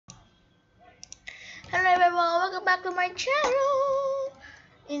Hello everyone, welcome back to my channel.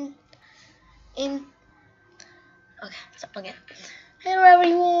 Okay, so again. Hello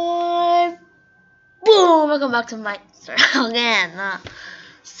everyone. Boom, welcome back to my again.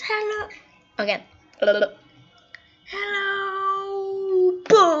 Hello again. Hello.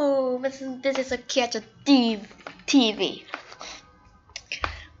 Boom. This is a catch a TV.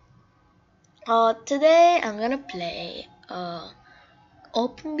 Today I'm gonna play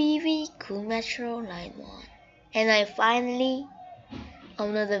OPENBVE Cool Metro LINE1, and I finally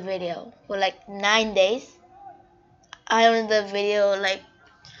uploaded the video for like 9 days. I uploaded the video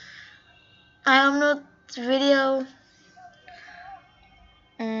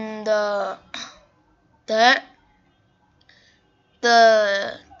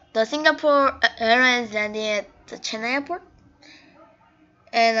the Singapore Airlines landing at the Chennai airport,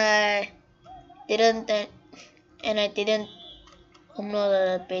 and I didn't upload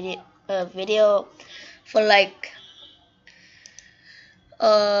a video for like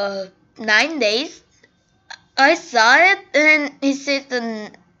 9 days. I saw it and it said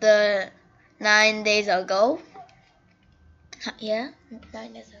the 9 days ago. Yeah,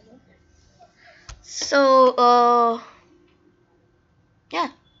 9 days ago. So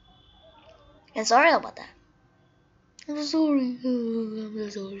yeah, and sorry about that. I'm sorry.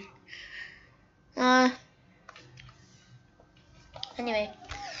 I'm sorry. Anyway,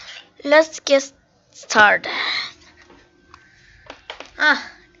 let's get started.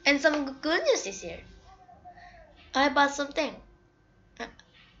 And some good news is here. I bought something,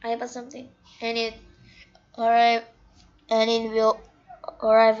 and it will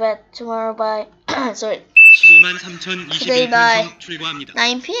arrive at tomorrow by sorry, today by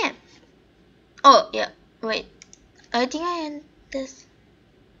 9 p.m. Oh yeah, wait. I think I end this.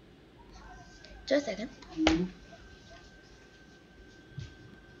 Just a second.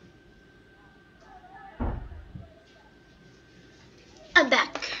 I'm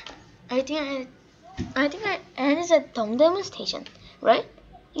back. I think I ended at Dongdaemun station, right?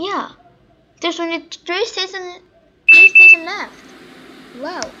 Yeah. There's only three stations left.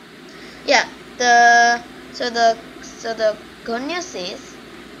 Wow. Yeah. So the good news is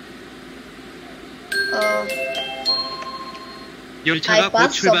열차가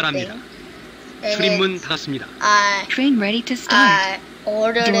곧 출발합니다. 출입문 닫았습니다. Train ready to start. I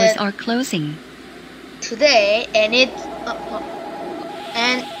ordered Doors it are closing. today, and it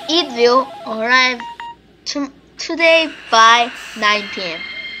will arrive today by 9 p.m.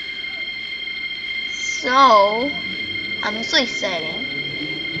 So I'm so excited.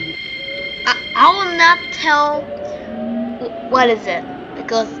 I will not tell what is it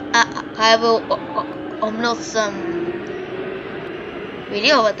because I will upload some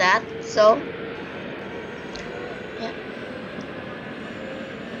video about that. So yeah,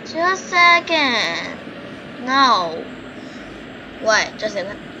 just a second. No. Wait, just a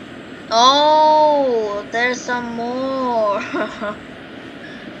second. Oh, there's some more.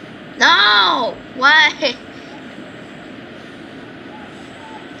 No! Why?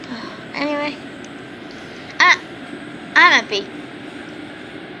 Anyway, I'm happy.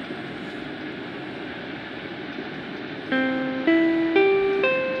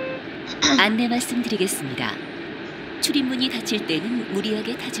 안내 말씀드리겠습니다. 출입문이 닫힐 때는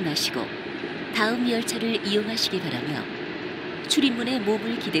무리하게 타지 마시고 다음 열차를 이용하시기 바라며 출입문에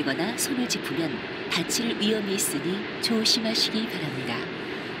몸을 기대거나 손을 짚으면 다칠 위험이 있으니 조심하시기 바랍니다.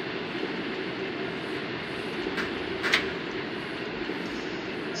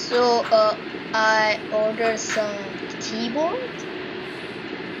 So I ordered some keyboard,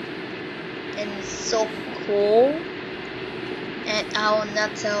 and it's so cool, and I will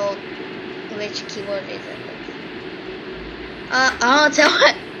not tell which keyboard is it. I will tell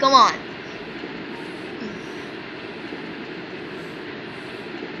it. Come on.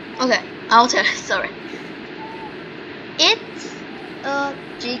 Okay, I'll tell you. Sorry. It's a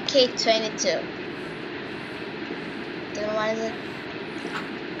GK22. Do you know what is it?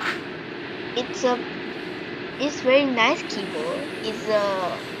 It's very nice keyboard. It's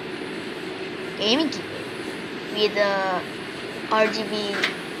a gaming keyboard with a RGB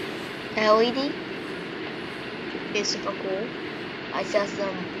LED. It's super cool. I saw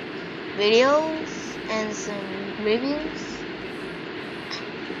some videos and some reviews,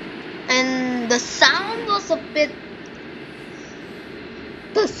 and the sound was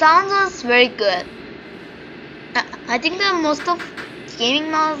very good. I think that most of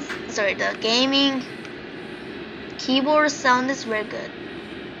the gaming keyboard sound is very good.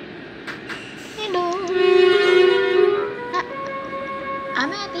 Hello.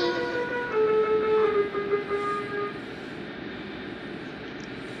 I'm happy.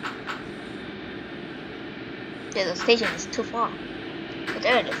 Yeah, the station is too far. But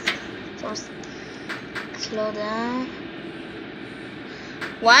there it is. So slow down.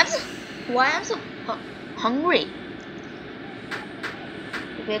 Why I'm so hungry?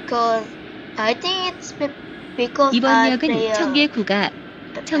 Because I think it's because 이번 I 역은 play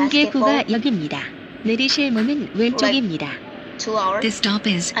청계구가 역입니다. 내리실 문은 왼쪽입니다. like 2 hours. This stop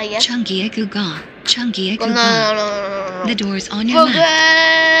is I guess. 청계구가. Oh, no. The door's on your left.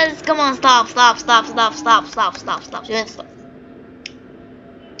 Focus! Come on, stop. You have to stop.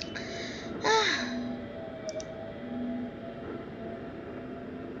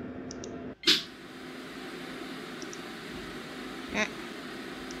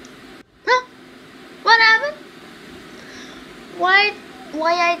 Huh? What happened? Why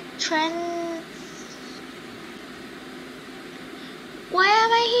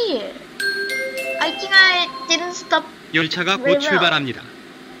am I here? I think I didn't stop. 열차가 곧 very well. 출발합니다.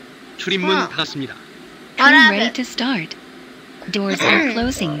 출입문 Huh. 닫았습니다. What Getting ready happened? to start. Doors are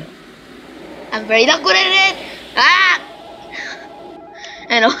closing. I'm very not good at it. Ah!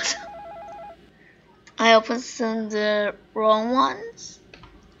 And also, I opened some the wrong ones.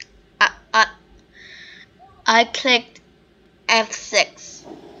 I clicked F6.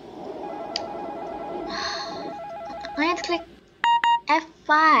 I had to click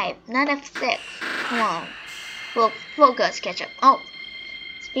F5, not F6. Come on. Focus, catch up. Oh,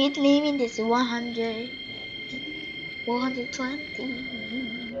 speed limit is 100.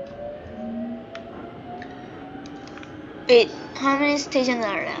 120. Wait, how many stations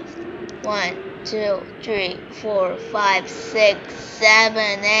are left? 1, 2, 3, 4, 5, 6,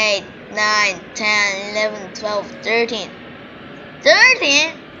 7, 8, 9, 10, 11, 12, 13.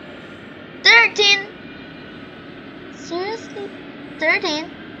 13? 13? Seriously? 13?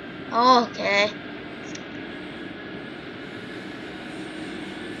 Oh, okay.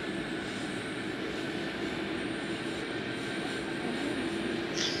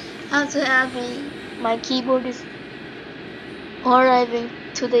 I'm so happy. My keyboard is arriving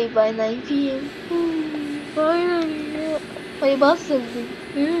today by 9 p.m. Finally, I bought something.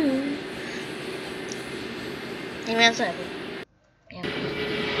 I'm so happy. Yeah.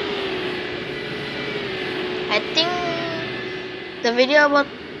 I think the video about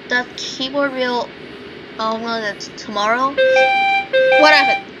that keyboard will upload it tomorrow. What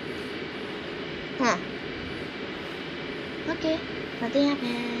happened? Huh. Okay, nothing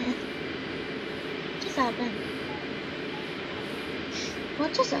happened. Just happened.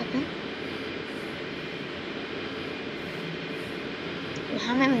 What just happened? Wait,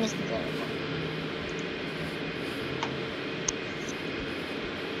 how many minutes is there?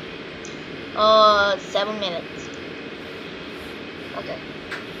 7 minutes. Okay.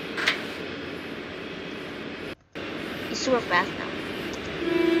 It's super fast now.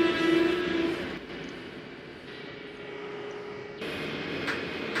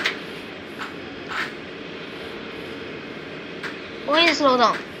 Why did it slow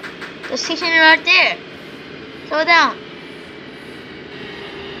down? The station is right there. Slow down.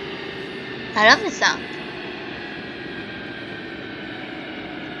 I love this sound.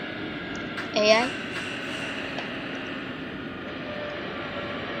 AI?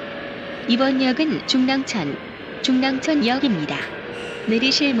 이번 역은 중랑천역입니다.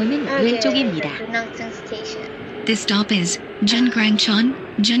 내리실 문은 왼쪽입니다. Jungnangcheon Station. This stop is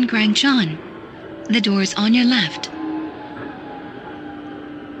Jungrangcheon. The door's on your left.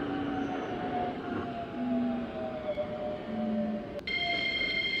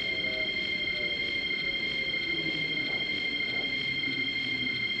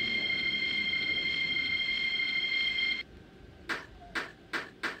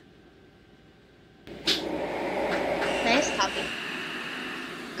 Nice talking.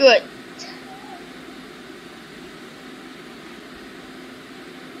 Good.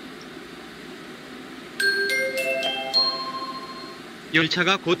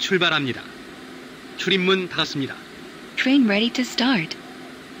 열차가 곧 출발합니다. 출입문 닫았습니다. Train ready to start.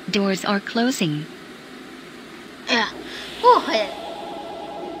 Doors are closing. Yeah. Oh, yeah.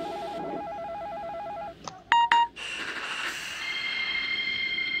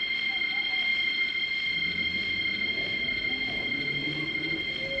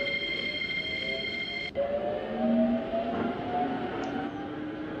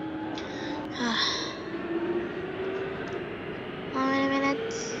 How many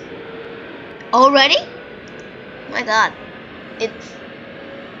minutes? Already? Oh my god. It's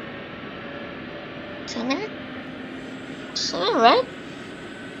 2 minutes? 2 minutes, right?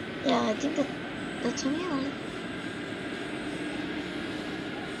 Yeah, I think that's 2 minutes.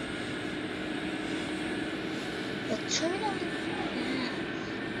 The 2 minutes. Yeah.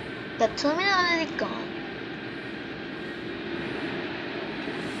 The 2 minutes already gone.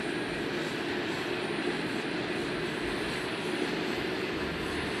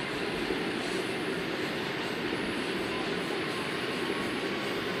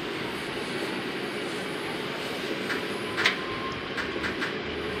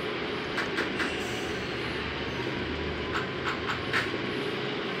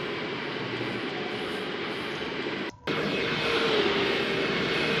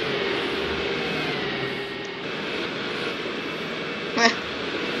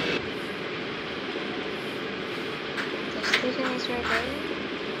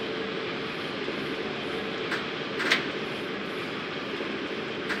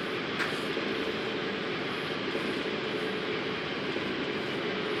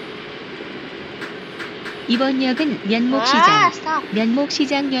 이번 역은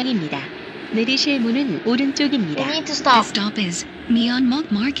면목시장역입니다. 내리실 문은 오른쪽입니다. You need to The stop. stop is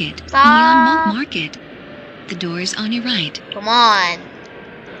Myeonmok Market. Stop. Myeonmok Market. The doors on your right. Come on.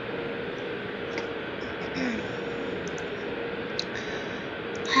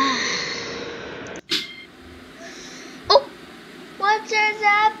 Oh, what just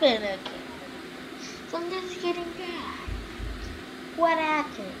happened again? Something's getting bad. What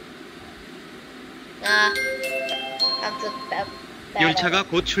happened? That's a bad. 열차가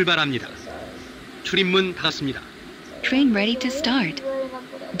곧 출발합니다. 출입문 닫았습니다. Train ready to start.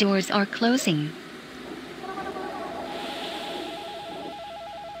 Doors are closing.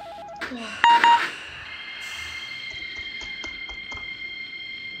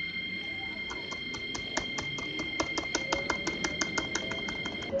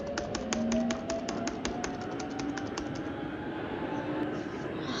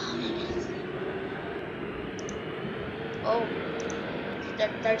 Oh,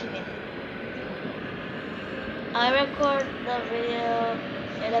 30 minutes. I record the video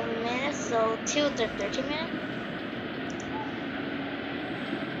 11 minutes, so till the 30 minutes.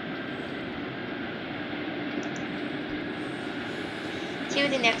 Till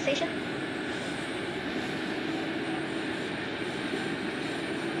the next station.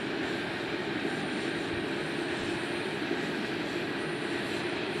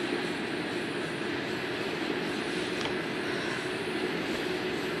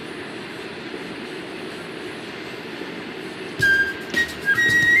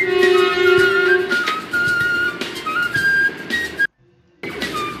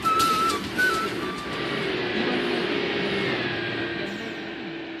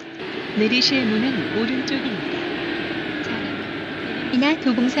 내리실 문은 오른쪽입니다. 이나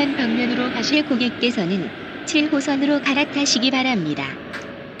도봉산 방면으로 가실 고객께서는 7호선으로 갈아타시기 바랍니다.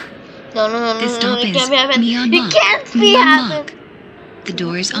 No, The stop it is can't be happening. It Myeonmok. can't be happening. Myeonmok. The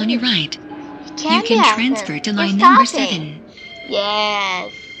doors on your right. It You can't be can happening. transfer to It's line number stopping. 7.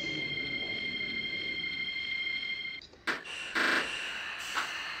 Yes.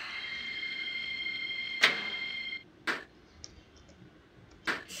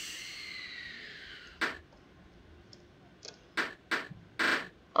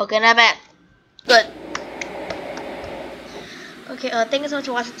 Okay, not bad. Good. Okay, thank you so much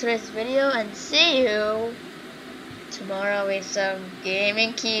for watching today's video, and see you tomorrow with some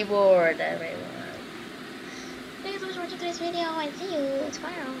gaming keyboard, everyone. Thank you so much for watching today's video, and see you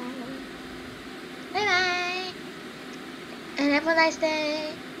tomorrow. Bye bye. And have a nice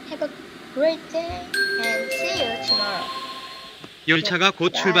day. Have a great day, and see you tomorrow. 열차가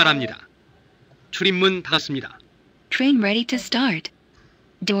곧 출발합니다. 출입문 닫았습니다. Train ready to start.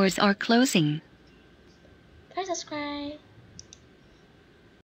 Doors are closing. Please subscribe.